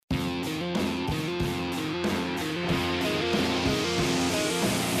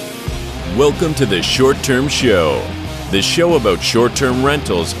Welcome to the Short Term Show, the show about short-term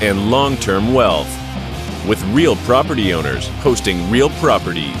rentals and long-term wealth, with real property owners hosting real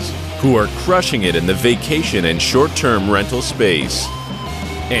properties who are crushing it in the vacation and short-term rental space.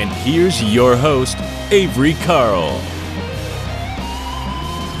 And here's your host, Avery Carl.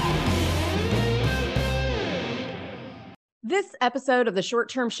 This episode of the Short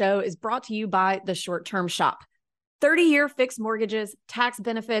Term Show is brought to you by the Short Term Shop. 30-year fixed mortgages, tax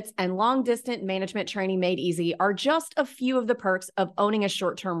benefits, and long-distance management training made easy are just a few of the perks of owning a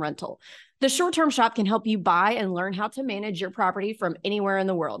short-term rental. The Short Term Shop can help you buy and learn how to manage your property from anywhere in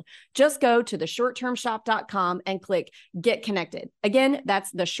the world. Just go to theshorttermshop.com and click Get Connected. Again,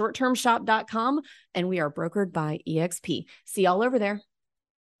 that's theshorttermshop.com, and we are brokered by EXP. See y'all over there.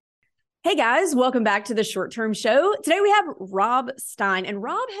 Hey guys, welcome back to the Short Term Show. Today we have Rob Stein, and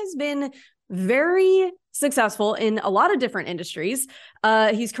Rob has been very successful in a lot of different industries.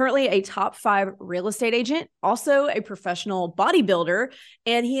 He's currently a top 5 real estate agent, also a professional bodybuilder,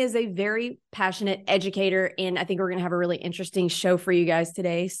 and he is a very passionate educator. And I think we're going to have a really interesting show for you guys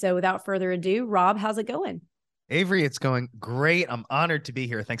today. So without further ado, Rob, how's it going? Avery, it's going great. I'm honored to be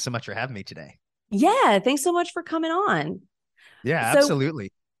here. Thanks so much for having me today. Yeah, thanks so much for coming on. Yeah,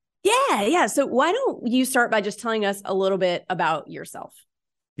 absolutely. Yeah. So why don't you start by just telling us a little bit about yourself?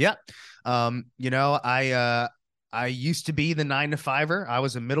 Yeah. I used to be the 9-to-5er. I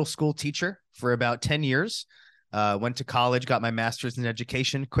was a middle school teacher for about 10 years. Went to college, got my master's in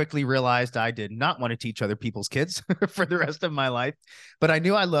education, quickly realized I did not want to teach other people's kids for the rest of my life, but I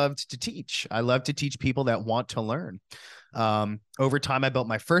knew I loved to teach. I love to teach people that want to learn. Over time, I built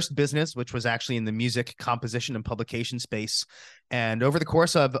my first business, which was actually in the music composition and publication space. And over the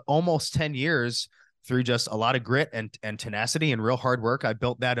course of almost 10 years, through just a lot of grit and tenacity and real hard work, I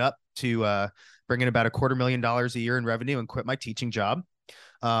built that up to bring in about $250,000 a year in revenue and quit my teaching job.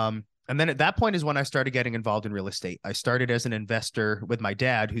 And then at that point is when I started getting involved in real estate. I started as an investor with my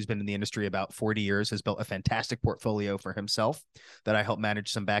dad, who's been in the industry about 40 years, has built a fantastic portfolio for himself that I helped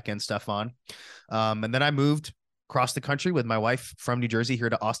manage some back end stuff on. And then I moved across the country with my wife from New Jersey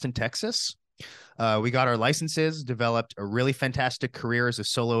here to Austin, Texas. We got our licenses, developed a really fantastic career as a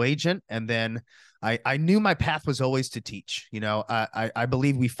solo agent. And then I knew my path was always to teach. You know, I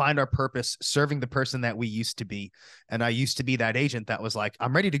believe we find our purpose serving the person that we used to be. And I used to be that agent that was like,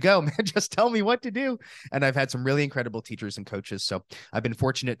 I'm ready to go, man. Just tell me what to do. And I've had some really incredible teachers and coaches. So I've been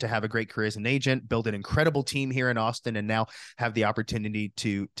fortunate to have a great career as an agent, build an incredible team here in Austin, and now have the opportunity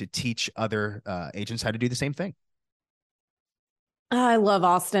to teach other agents how to do the same thing. I love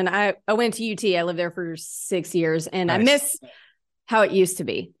Austin. I went to UT. I lived there for 6 years, and Nice. I miss how it used to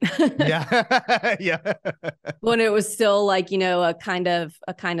be. Yeah. Yeah. When it was still like, a kind of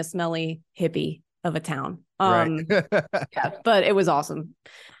smelly hippie of a town. Right. Yeah, but it was awesome.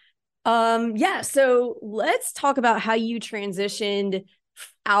 So let's talk about how you transitioned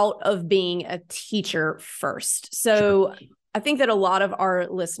out of being a teacher first. So sure. I think that a lot of our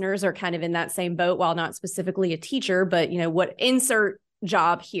listeners are kind of in that same boat, while not specifically a teacher, but what insert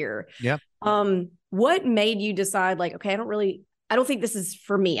job here. Yeah. What made you decide like, okay, I don't think this is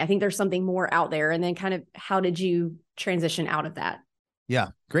for me. I think there's something more out there. And then kind of how did you transition out of that?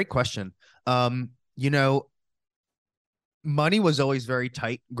 Yeah. Great question. Money was always very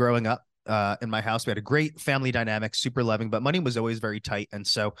tight growing up. In my house, we had a great family dynamic, super loving, but money was always very tight. And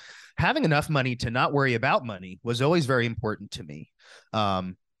so having enough money to not worry about money was always very important to me.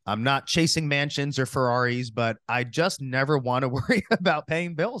 I'm not chasing mansions or Ferraris, but I just never want to worry about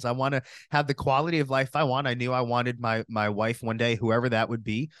paying bills. I want to have the quality of life I want. I knew I wanted my wife one day, whoever that would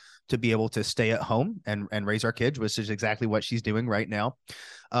be, to be able to stay at home and raise our kids, which is exactly what she's doing right now.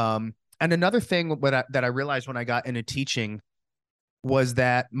 And another thing that I realized when I got into teaching was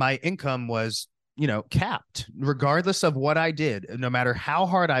that my income was, capped. Regardless of what I did, no matter how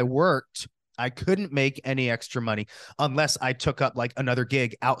hard I worked, I couldn't make any extra money unless I took up like another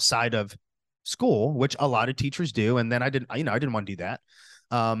gig outside of school, which a lot of teachers do. And then I didn't want to do that.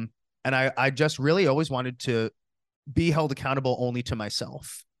 And I just really always wanted to be held accountable only to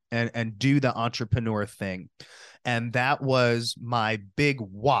myself and do the entrepreneur thing. And that was my big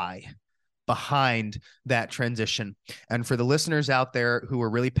why behind that transition. And for the listeners out there who are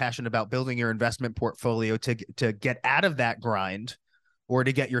really passionate about building your investment portfolio to get out of that grind, or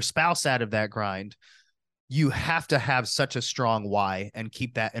to get your spouse out of that grind, you have to have such a strong why and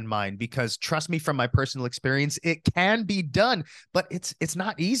keep that in mind, because trust me, from my personal experience, it can be done, but it's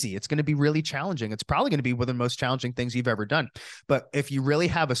not easy. It's going to be really challenging. It's probably going to be one of the most challenging things you've ever done. But if you really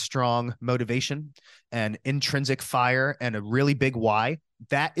have a strong motivation and intrinsic fire and a really big why,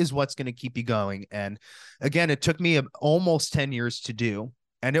 that is what's going to keep you going. And again, it took me almost 10 years to do.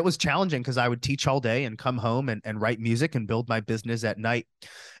 And it was challenging because I would teach all day and come home and write music and build my business at night.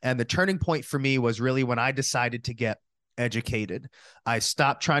 And the turning point for me was really when I decided to get educated. I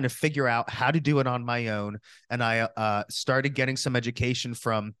stopped trying to figure out how to do it on my own. And I started getting some education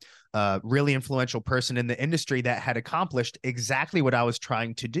from a really influential person in the industry that had accomplished exactly what I was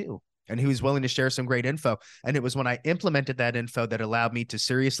trying to do, and who was willing to share some great info. And it was when I implemented that info that allowed me to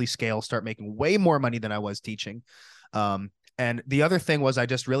seriously scale, start making way more money than I was teaching. And the other thing was I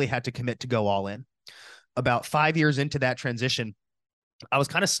just really had to commit to go all in. About 5 years into that transition, I was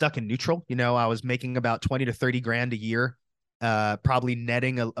kind of stuck in neutral. I was making about 20 to 30 grand a year, probably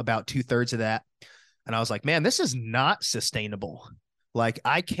netting about 2/3 of that. And I was like, man, this is not sustainable. Like,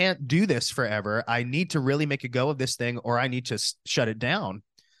 I can't do this forever. I need to really make a go of this thing, or I need to shut it down.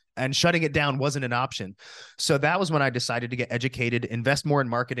 And shutting it down wasn't an option. So that was when I decided to get educated, invest more in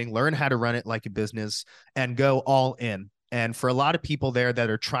marketing, learn how to run it like a business, and go all in. And for a lot of people there that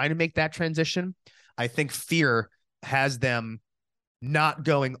are trying to make that transition, I think fear has them not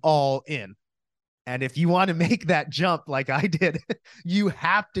going all in. And if you want to make that jump like I did, you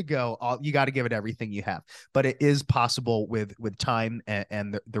have to go all, you got to give it everything you have. But it is possible with time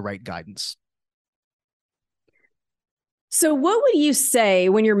and the right guidance. So what would you say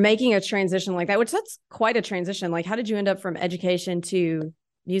when you're making a transition like that, which that's quite a transition? Like, how did you end up from education to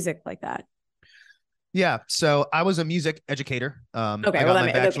music like that? Yeah. So I was a music educator. I got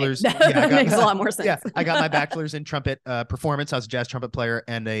my bachelor's. Okay. That makes a lot more sense. Yeah. I got my bachelor's in trumpet performance. I was a jazz trumpet player,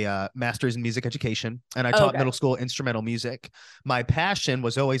 and a master's in music education. And I taught middle school instrumental music. My passion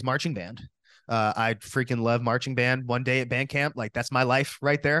was always marching band. I freaking love marching band. One day at band camp, like, that's my life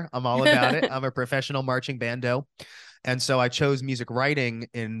right there. I'm all about it. I'm a professional marching bando. And so I chose music writing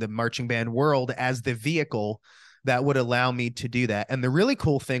in the marching band world as the vehicle that would allow me to do that. And the really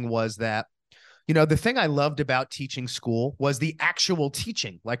cool thing was that, the thing I loved about teaching school was the actual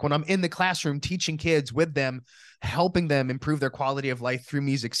teaching. Like, when I'm in the classroom teaching kids with them, helping them improve their quality of life through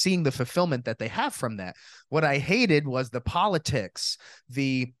music, seeing the fulfillment that they have from that. What I hated was the politics,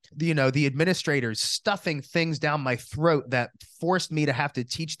 the administrators stuffing things down my throat that forced me to have to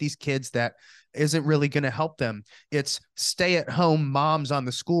teach these kids that isn't really going to help them. It's stay-at-home moms on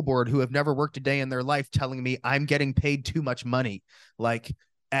the school board who have never worked a day in their life telling me I'm getting paid too much money, like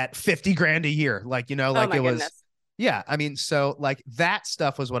at 50 grand a year. Like, like, it was, yeah. I mean, so like, that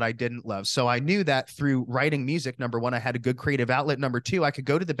stuff was what I didn't love. So I knew that through writing music, number one, I had a good creative outlet. Number two, I could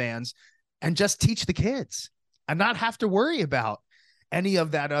go to the bands and just teach the kids and not have to worry about any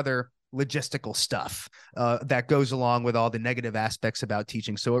of that other logistical stuff that goes along with all the negative aspects about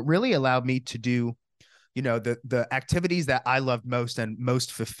teaching. So it really allowed me to do, the activities that I loved most and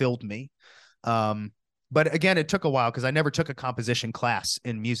most fulfilled me. But again, it took a while because I never took a composition class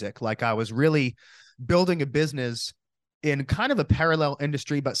in music. Like, I was really building a business in kind of a parallel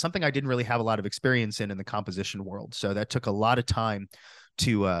industry, but something I didn't really have a lot of experience in the composition world. So that took a lot of time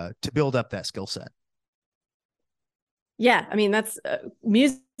to build up that skill set. Yeah, I mean, that's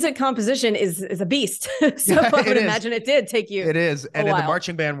music composition is a beast. So yeah, I would imagine it did take you. It is. And in the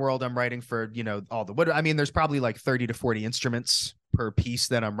marching band world, I'm writing for, all there's probably like 30 to 40 instruments per piece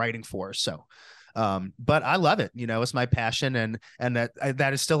that I'm writing for. So, but I love it. It's my passion, and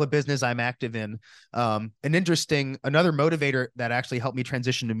that is still a business I'm active in. Another motivator that actually helped me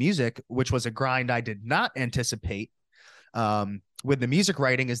transition to music, which was a grind I did not anticipate, with the music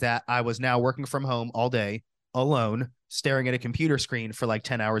writing, is that I was now working from home all day, alone, staring at a computer screen for like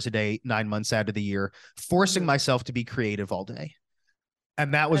 10 hours a day, 9 months out of the year, forcing myself to be creative all day.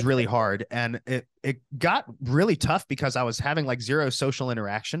 And that was really hard. And it got really tough because I was having like zero social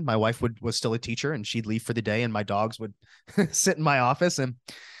interaction. My wife was still a teacher, and she'd leave for the day, and my dogs would sit in my office, and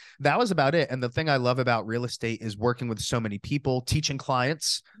that was about it. And the thing I love about real estate is working with so many people, teaching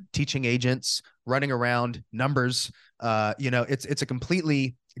clients, teaching agents, running around numbers. It's a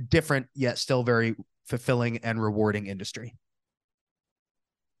completely different yet still very fulfilling and rewarding industry.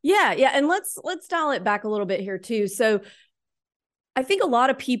 Yeah. And let's dial it back a little bit here too. So I think a lot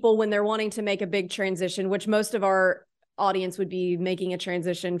of people, when they're wanting to make a big transition, which most of our audience would be making a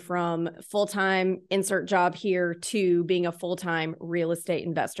transition from full-time insert job here to being a full-time real estate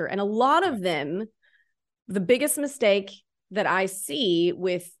investor. And a lot of them, the biggest mistake that I see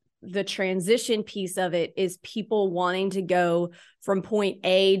with the transition piece of it is people wanting to go from point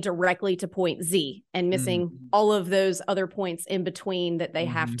A directly to point Z and missing all of those other points in between that they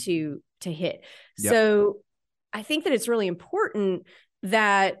have to hit. Yep. So I think that it's really important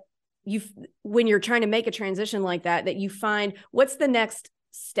that when you're trying to make a transition like that, that you find what's the next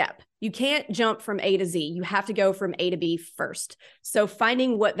step. You can't jump from A to Z. You have to go from A to B first. So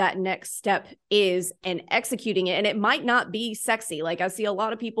finding what that next step is and executing it. And it might not be sexy. Like I see a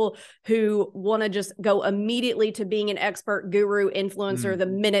lot of people who want to just go immediately to being an expert, guru, influencer the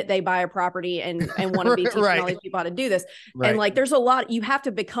minute they buy a property and want to be teaching all these people how to do this. And like, there's a lot, you have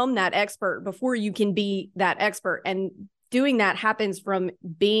to become that expert before you can be that expert. And doing that happens from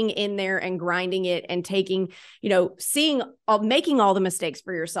being in there and grinding it and taking, making all the mistakes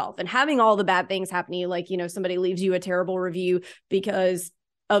for yourself and having all the bad things happen to you. Like, somebody leaves you a terrible review because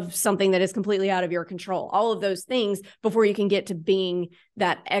of something that is completely out of your control, all of those things before you can get to being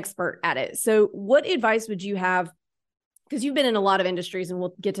that expert at it. So what advice would you have? Because you've been in a lot of industries and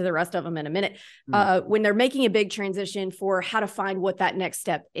we'll get to the rest of them in a minute, when they're making a big transition for how to find what that next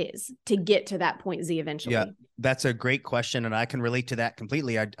step is to get to that point Z eventually. Yeah, that's a great question. And I can relate to that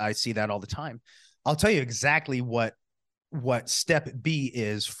completely. I see that all the time. I'll tell you exactly what step B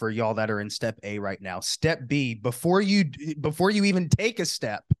is for y'all that are in step A right now. Step B, before you even take a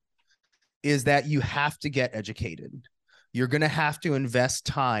step, is that you have to get educated. You're going to have to invest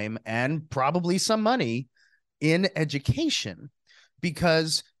time and probably some money in education,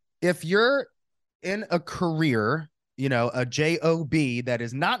 because if you're in a career, a job that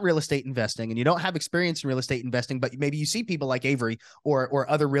is not real estate investing, and you don't have experience in real estate investing, but maybe you see people like Avery or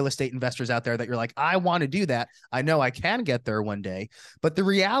other real estate investors out there that you're like, I want to do that. I know I can get there one day. But the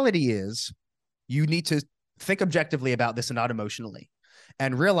reality is you need to think objectively about this and not emotionally,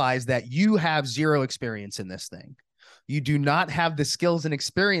 and realize that you have zero experience in this thing. You do not have the skills and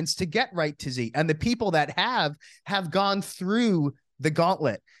experience to get right to Z. And the people that have gone through the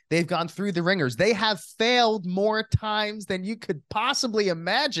gauntlet. They've gone through the ringers. They have failed more times than you could possibly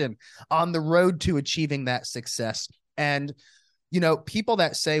imagine on the road to achieving that success. And, people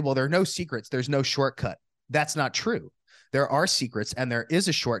that say, well, there are no secrets, there's no shortcut. That's not true. There are secrets and there is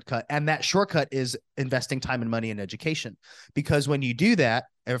a shortcut. And that shortcut is investing time and money in education. Because when you do that,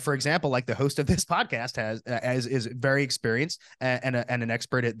 for example, like the host of this podcast is very experienced and an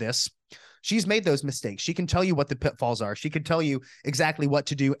expert at this. She's made those mistakes. She can tell you what the pitfalls are. She can tell you exactly what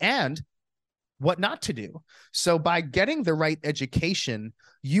to do and what not to do. So by getting the right education,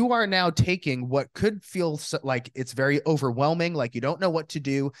 you are now taking what could feel like it's very overwhelming, like you don't know what to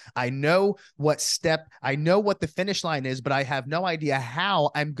do. I know what the finish line is, but I have no idea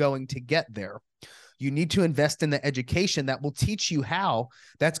how I'm going to get there. You need to invest in the education that will teach you how.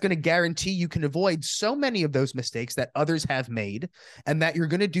 That's going to guarantee you can avoid so many of those mistakes that others have made, and that you're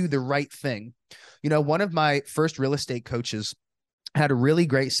going to do the right thing. One of my first real estate coaches had a really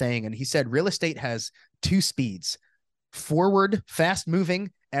great saying, and he said, real estate has two speeds: forward, fast moving,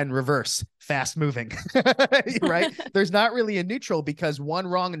 and reverse, fast moving, right? There's not really a neutral, because one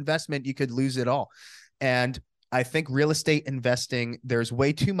wrong investment, you could lose it all. And I think real estate investing, there's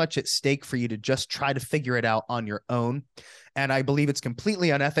way too much at stake for you to just try to figure it out on your own. And I believe it's completely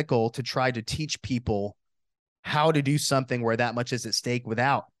unethical to try to teach people how to do something where that much is at stake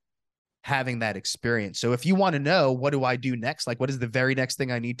without having that experience. So if you want to know, what do I do next? Like, what is the very next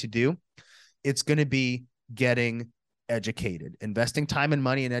thing I need to do? It's going to be getting educated, investing time and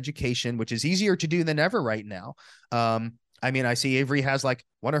money in education, which is easier to do than ever right now. I see Avery has like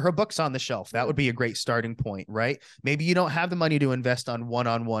one of her books on the shelf. That would be a great starting point, right? Maybe you don't have the money to invest on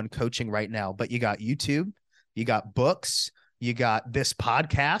one-on-one coaching right now, but you got YouTube, you got books, you got this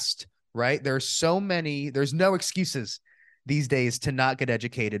podcast, right? There's no excuses these days to not get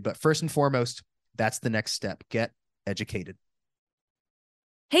educated. But first and foremost, that's the next step. Get educated.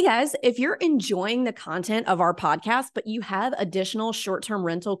 Hey guys, if you're enjoying the content of our podcast, but you have additional short-term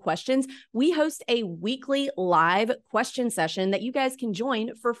rental questions, we host a weekly live question session that you guys can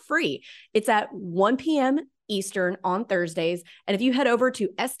join for free. It's at 1 p.m. Eastern on Thursdays. And if you head over to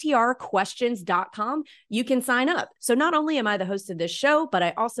strquestions.com, you can sign up. So not only am I the host of this show, but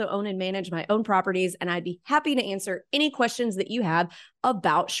I also own and manage my own properties, and I'd be happy to answer any questions that you have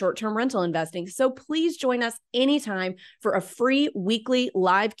about short-term rental investing. So please join us anytime for a free weekly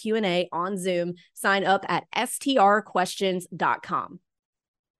live Q&A on Zoom. Sign up at strquestions.com.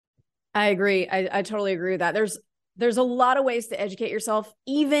 I agree. I totally agree with that. There's a lot of ways to educate yourself,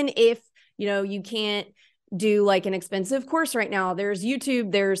 even if, you can't do like an expensive course right now. There's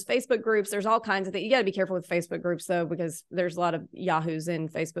YouTube, there's Facebook groups, there's all kinds of things. You got to be careful with Facebook groups though, because there's a lot of yahoos in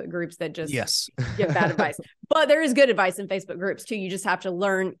Facebook groups that just give bad advice. But there is good advice in Facebook groups too. You just have to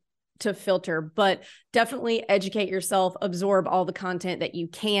learn to filter, but definitely educate yourself, absorb all the content that you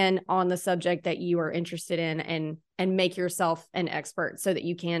can on the subject that you are interested in, and make yourself an expert so that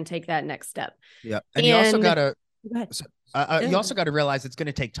you can take that next step. Yeah. And you also got to, you also got to realize it's going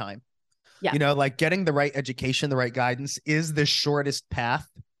to take time. Yeah. You know, like getting the right education, the right guidance is the shortest path,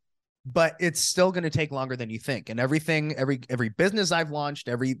 but it's still going to take longer than you think. And every business I've launched,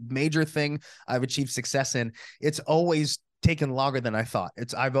 every major thing I've achieved success in, it's always taken longer than I thought.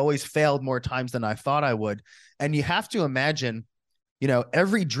 I've always failed more times than I thought I would. And you have to imagine, you know,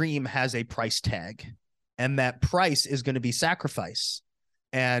 every dream has a price tag, and that price is going to be sacrifice.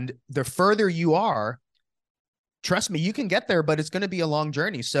 And the further you are, trust me, you can get there, but it's going to be a long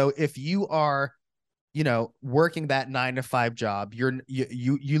journey. So if you are, you know, working that 9-to-5 job,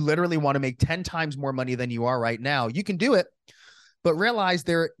 you literally want to make 10 times more money than you are right now. You can do it, but realize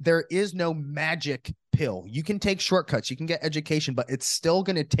there is no magic pill. You can take shortcuts, you can get education, but it's still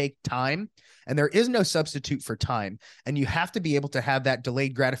going to take time, and there is no substitute for time. And you have to be able to have that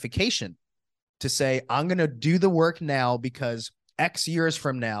delayed gratification to say, I'm going to do the work now because X years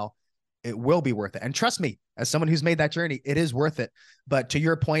from now, it will be worth it. And trust me, as someone who's made that journey, it is worth it. But to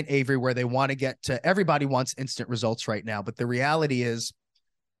your point, Avery, where they want to get to, everybody wants instant results right now. But the reality is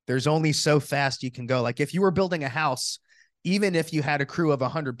there's only so fast you can go. Like if you were building a house, even if you had a crew of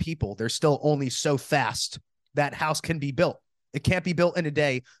 100 people, there's still only so fast that house can be built. It can't be built in a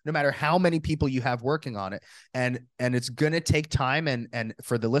day, no matter how many people you have working on it. And it's going to take time. And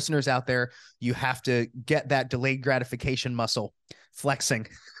for the listeners out there, you have to get that delayed gratification muscle flexing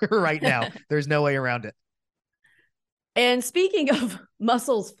right now. There's no way around it. And speaking of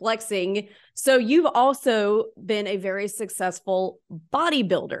muscles flexing, so you've also been a very successful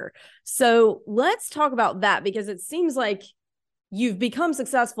bodybuilder. So let's talk about that, because it seems like you've become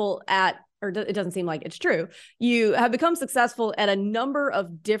successful at, or it doesn't seem like it's true. You have become successful at in a number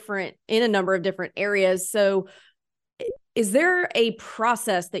of different areas. So is there a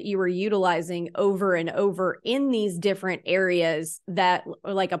process that you were utilizing over and over in these different areas, that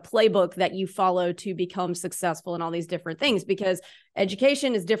like a playbook that you follow to become successful in all these different things? Because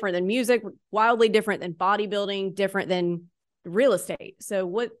education is different than music, wildly different than bodybuilding, different than real estate.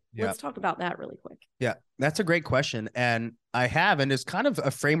 So let's talk about that really quick. Yeah, that's a great question. And it's kind of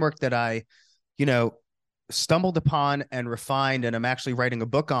a framework that I, you know, stumbled upon and refined, and I'm actually writing a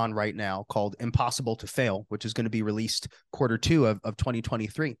book on right now called Impossible to Fail, which is going to be released Q2 of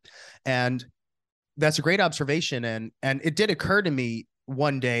 2023. And that's a great observation. And it did occur to me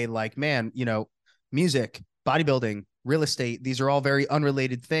one day, like, man, you know, music, bodybuilding, real estate, these are all very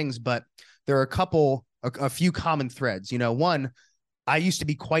unrelated things, but there are a few common threads. You know, one, I used to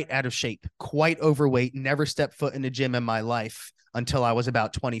be quite out of shape, quite overweight, never stepped foot in a gym in my life until I was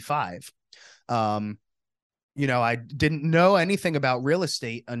about 25. You know, I didn't know anything about real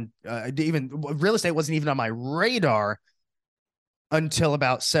estate, and even real estate wasn't even on my radar until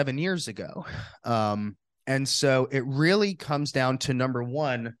about 7 years ago. And so it really comes down to, number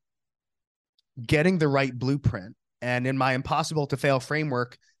one, getting the right blueprint. And in my Impossible to Fail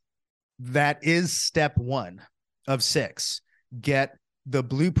framework, that is step 1 of 6. Get the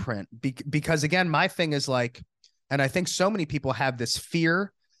blueprint. Because again, my thing is like, and I think so many people have this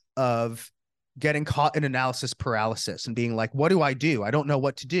fear of getting caught in analysis paralysis and being like, what do? I don't know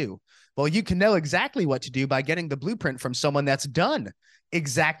what to do. Well, you can know exactly what to do by getting the blueprint from someone that's done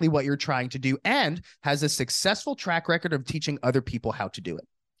exactly what you're trying to do and has a successful track record of teaching other people how to do it.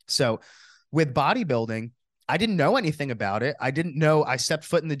 So with bodybuilding, I didn't know anything about it. I stepped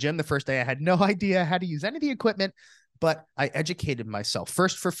foot in the gym the first day. I had no idea how to use any of the equipment, but I educated myself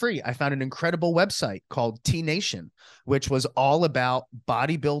first for free. I found an incredible website called T Nation, which was all about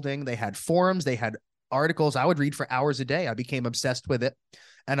bodybuilding. They had forums, they had articles I would read for hours a day. I became obsessed with it.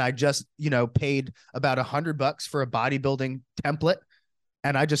 And I just, you know, paid about $100 for a bodybuilding template.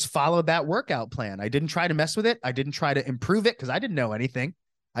 And I just followed that workout plan. I didn't try to mess with it. I didn't try to improve it because I didn't know anything.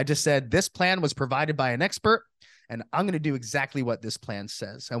 I just said, this plan was provided by an expert, and I'm going to do exactly what this plan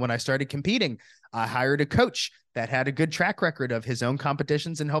says. And when I started competing, I hired a coach that had a good track record of his own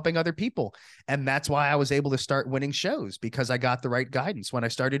competitions and helping other people. And that's why I was able to start winning shows, because I got the right guidance. When I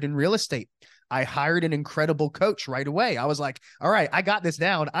started in real estate, I hired an incredible coach right away. I was like, all right, I got this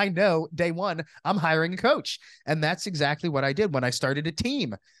down. I know day one, I'm hiring a coach. And that's exactly what I did. When I started a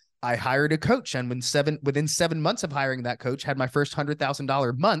team, I hired a coach, and within 7 months of hiring that coach, had my first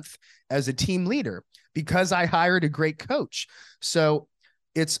 $100,000 month as a team leader because I hired a great coach. So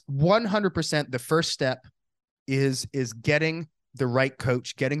it's 100% the first step is getting the right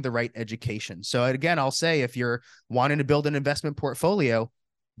coach, getting the right education. So again, I'll say, if you're wanting to build an investment portfolio,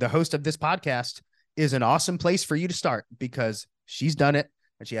 the host of this podcast is an awesome place for you to start, because she's done it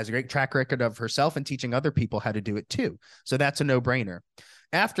and she has a great track record of herself and teaching other people how to do it too. So that's a no-brainer.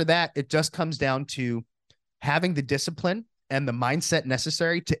 After that, it just comes down to having the discipline and the mindset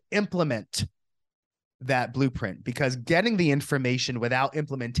necessary to implement that blueprint, because getting the information without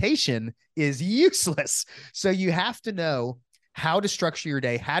implementation is useless. So you have to know how to structure your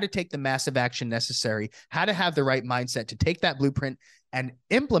day, how to take the massive action necessary, how to have the right mindset to take that blueprint and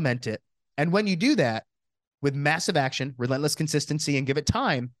implement it. And when you do that with massive action, relentless consistency, and give it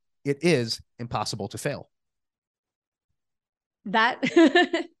time, it is impossible to fail. That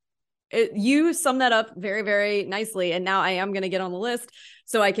you sum that up very, very nicely. And now I am going to get on the list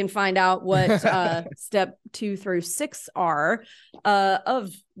so I can find out what step 2 through 6 are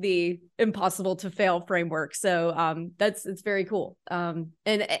of the impossible to fail framework. So it's very cool.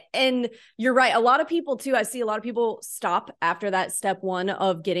 And you're right. A lot of people too, I see a lot of people stop after that step 1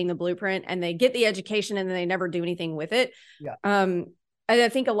 of getting the blueprint, and they get the education and then they never do anything with it. Yeah. And I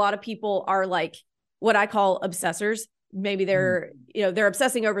think a lot of people are like what I call obsessors. Maybe they're, they're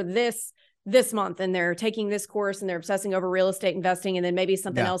obsessing over this month, and they're taking this course, and they're obsessing over real estate investing. And then maybe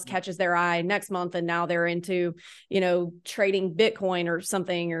something else catches their eye next month, and now they're into, trading Bitcoin or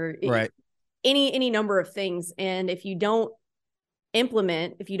something, or any number of things. And if you don't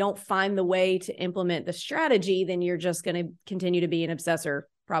find the way to implement the strategy, then you're just going to continue to be an obsessor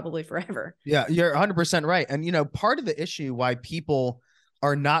probably forever. Yeah, you're 100% right. And, part of the issue why people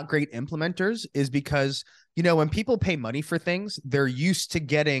are not great implementers is because, when people pay money for things, they're used to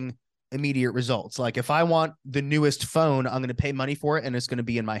getting immediate results. Like if I want the newest phone, I'm going to pay money for it and it's going to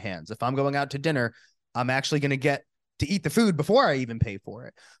be in my hands. If I'm going out to dinner, I'm actually going to get to eat the food before I even pay for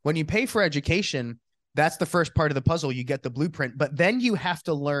it. When you pay for education, that's the first part of the puzzle. You get the blueprint, but then you have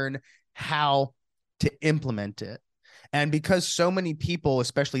to learn how to implement it. And because so many people,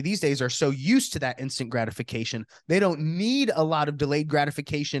 especially these days, are so used to that instant gratification, they don't need a lot of delayed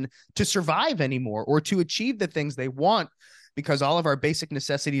gratification to survive anymore or to achieve the things they want, because all of our basic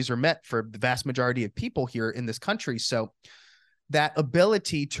necessities are met for the vast majority of people here in this country. So that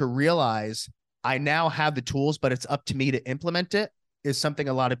ability to realize I now have the tools, but it's up to me to implement it, is something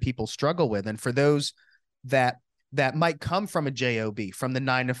a lot of people struggle with. And for those that might come from a job, from the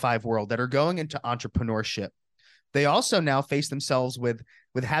 9-to-5 world, that are going into entrepreneurship, they also now face themselves with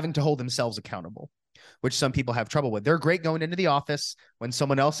having to hold themselves accountable, which some people have trouble with. They're great going into the office when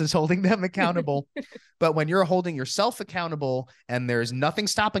someone else is holding them accountable. But when you're holding yourself accountable and there's nothing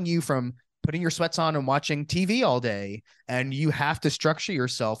stopping you from putting your sweats on and watching TV all day, and you have to structure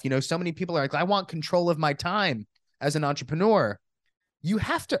yourself, so many people are like, I want control of my time as an entrepreneur. You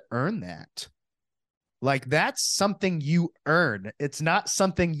have to earn that. Like that's something you earn. It's not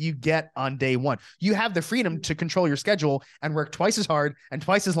something you get on day one. You have the freedom to control your schedule and work twice as hard and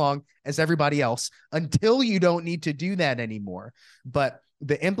twice as long as everybody else until you don't need to do that anymore. But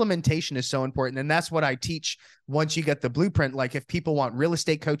the implementation is so important. And that's what I teach once you get the blueprint. Like if people want real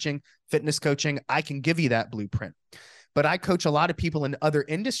estate coaching, fitness coaching, I can give you that blueprint. But I coach a lot of people in other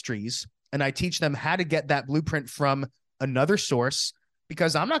industries, and I teach them how to get that blueprint from another source,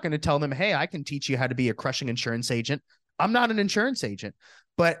 because I'm not going to tell them, hey, I can teach you how to be a crushing insurance agent. I'm not an insurance agent,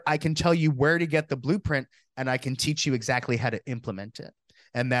 but I can tell you where to get the blueprint, and I can teach you exactly how to implement it.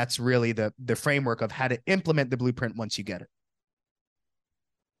 And that's really the framework of how to implement the blueprint once you get it.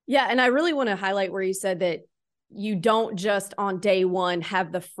 Yeah. And I really want to highlight where you said that you don't just on day one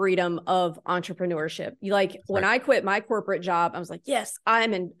have the freedom of entrepreneurship. When I quit my corporate job, I was like, yes,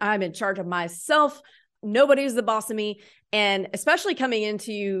 I'm in charge of myself. Nobody's the boss of me. And especially coming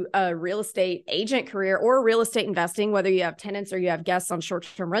into a real estate agent career or real estate investing, whether you have tenants or you have guests on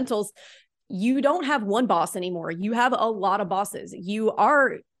short-term rentals, you don't have one boss anymore. You have a lot of bosses.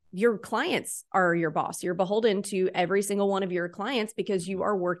 Your clients are your boss. You're beholden to every single one of your clients because you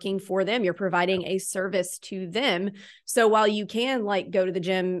are working for them. You're providing a service to them. So while you can go to the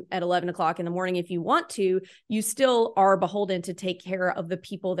gym at 11 o'clock in the morning if you want to, you still are beholden to take care of the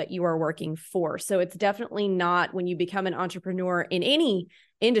people that you are working for. So it's definitely not, when you become an entrepreneur in any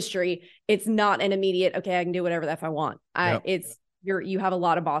industry, it's not an immediate, okay, I can do whatever the F I want. You have a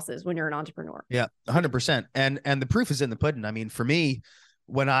lot of bosses when you're an entrepreneur. Yeah, 100%. And the proof is in the pudding. I mean, for me,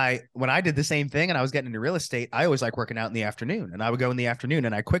 when I did the same thing and I was getting into real estate, I always like working out in the afternoon, and I would go in the afternoon,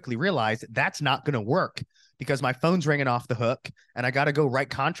 and I quickly realized that's not going to work because my phone's ringing off the hook and I got to go write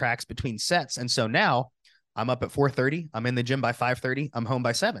contracts between sets. And so now I'm up at 4:30. I'm in the gym by 5:30. I'm home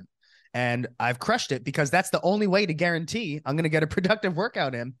by 7. And I've crushed it because that's the only way to guarantee I'm going to get a productive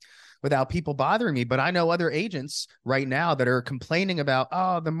workout in without people bothering me. But I know other agents right now that are complaining about,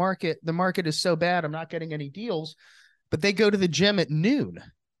 oh, the market is so bad, I'm not getting any deals. But they go to the gym at noon.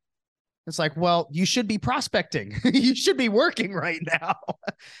 It's like, well, you should be prospecting. You should be working right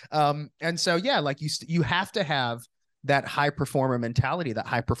now. And so, yeah, you have to have that high performer mentality, that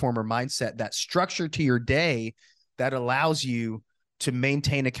high performer mindset, that structure to your day that allows you to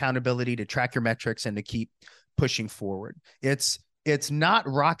maintain accountability, to track your metrics, and to keep pushing forward. It's not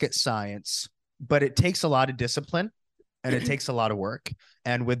rocket science, but it takes a lot of discipline and it takes a lot of work.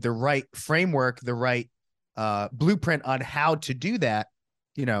 And with the right framework, the right blueprint on how to do that,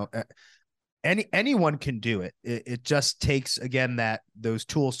 anyone can do it. It just takes, again, those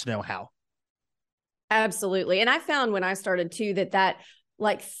tools to know how. Absolutely. And I found when I started too, that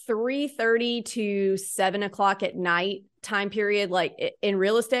like 3:30 to 7:00 at night time period, like in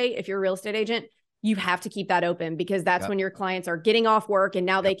real estate, if you're a real estate agent, you have to keep that open, because that's when your clients are getting off work and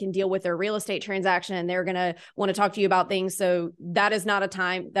now they can deal with their real estate transaction and they're going to want to talk to you about things. So that is not a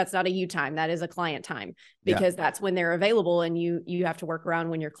time. That's not a you time. That is a client time, because that's when they're available, and you have to work around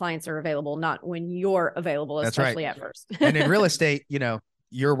when your clients are available, not when you're available, especially at first. And in real estate,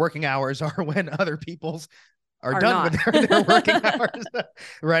 your working hours are when other people's are done with their working hours.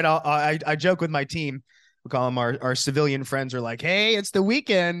 Right. I joke with my team. We call them our civilian friends, are like, hey, it's the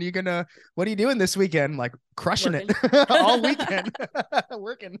weekend. What are you doing this weekend? Like crushing it all weekend,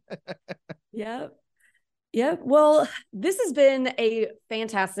 working. Yep. Well, this has been a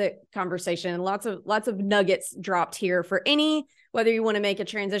fantastic conversation. Lots of nuggets dropped here for whether you want to make a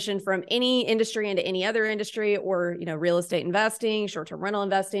transition from any industry into any other industry, or, real estate investing, short-term rental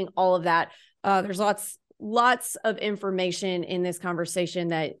investing, all of that. There's lots of information in this conversation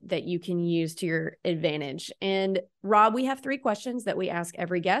that you can use to your advantage. And Rob, we have 3 questions that we ask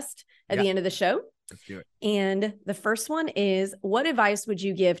every guest at the end of the show. Let's do it. And the first one is, what advice would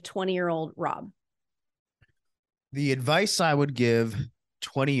you give 20-year-old Rob? The advice I would give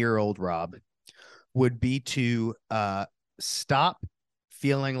 20-year-old Rob would be to stop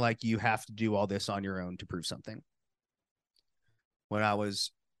feeling like you have to do all this on your own to prove something. When I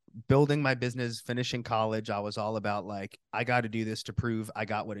was building my business, finishing college, I was all about like, I got to do this to prove I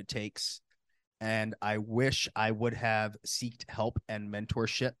got what it takes. And I wish I would have sought help and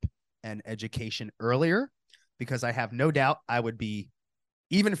mentorship and education earlier, because I have no doubt I would be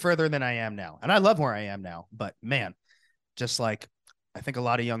even further than I am now. And I love where I am now, but man, just like, I think a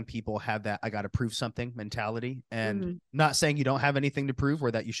lot of young people have that I got to prove something mentality. And not saying you don't have anything to prove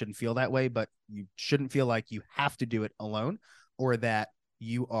or that you shouldn't feel that way, but you shouldn't feel like you have to do it alone, or that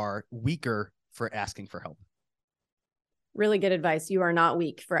you are weaker for asking for help. Really good advice. You are not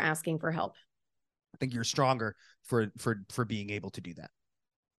weak for asking for help. I think you're stronger for being able to do that.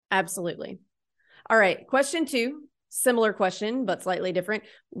 Absolutely. All right. Question 2, similar question, but slightly different.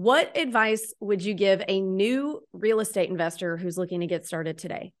 What advice would you give a new real estate investor who's looking to get started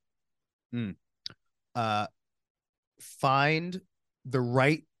today? Find the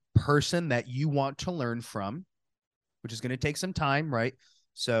right person that you want to learn from, which is going to take some time, right?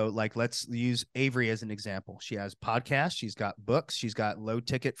 So like, let's use Avery as an example. She has podcasts, she's got books, she's got low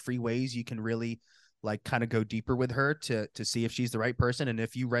ticket free ways you can really like kind of go deeper with her to see if she's the right person. And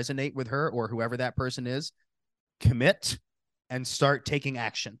if you resonate with her or whoever that person is, commit and start taking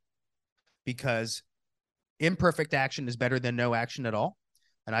action, because imperfect action is better than no action at all.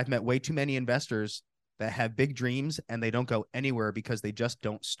 And I've met way too many investors that have big dreams and they don't go anywhere because they just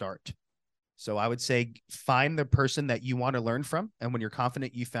don't start. So I would say find the person that you want to learn from. And when you're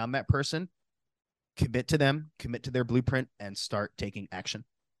confident you found that person, commit to them, commit to their blueprint, and start taking action.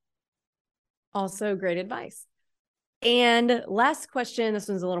 Also great advice. And last question, this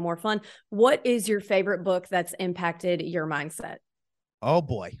one's a little more fun. What is your favorite book that's impacted your mindset? Oh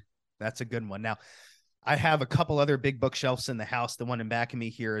boy, that's a good one. Now, I have a couple other big bookshelves in the house. The one in back of me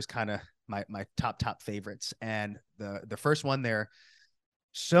here is kind of my top favorites. And the first one there,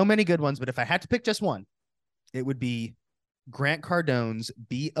 so many good ones, but if I had to pick just one, it would be Grant Cardone's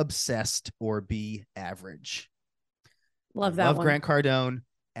Be Obsessed or Be Average. Love that one. Grant Cardone.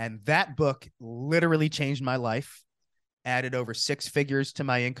 And that book literally changed my life, added over 6 figures to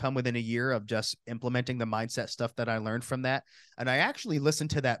my income within a year of just implementing the mindset stuff that I learned from that. And I actually listened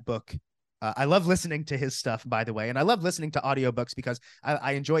to that book. I love listening to his stuff, by the way. And I love listening to audiobooks because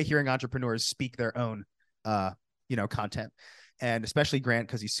I enjoy hearing entrepreneurs speak their own, content. And especially Grant,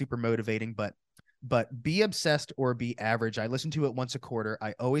 because he's super motivating. But Be Obsessed or Be Average, I listen to it once a quarter.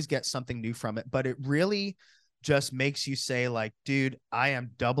 I always get something new from it, but it really just makes you say like, dude, I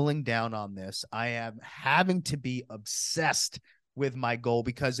am doubling down on this. I am having to be obsessed with my goal,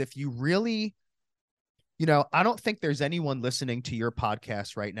 because if you really, I don't think there's anyone listening to your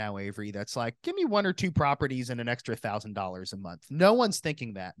podcast right now, Avery, that's like, give me 1 or 2 properties and an extra $1,000 a month. No one's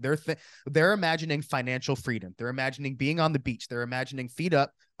thinking that. They're imagining financial freedom. They're imagining being on the beach. They're imagining feet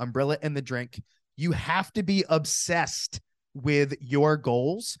up, umbrella in the drink. You have to be obsessed with your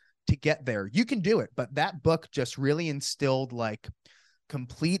goals to get there. You can do it, but that book just really instilled like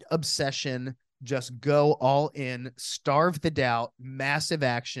complete obsession, just go all in, starve the doubt, massive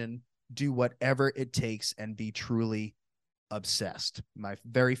action, do whatever it takes, and be truly obsessed. My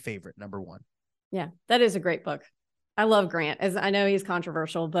very favorite, number one. Yeah, that is a great book. I love Grant. As I know he's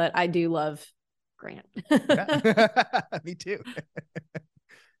controversial, but I do love Grant. Me too.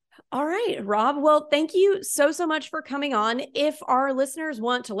 All right, Rob. Well, thank you so much for coming on. If our listeners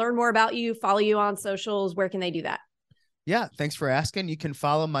want to learn more about you, follow you on socials, where can they do that? Yeah, thanks for asking. You can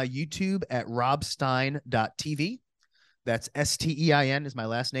follow my YouTube at robstein.tv. That's Stein is my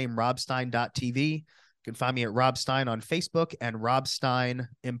last name, robstein.tv. You can find me at Rob Stein on Facebook and Rob Stein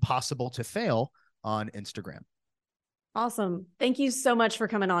Impossible to Fail on Instagram. Awesome. Thank you so much for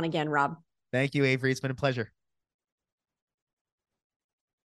coming on again, Rob. Thank you, Avery. It's been a pleasure.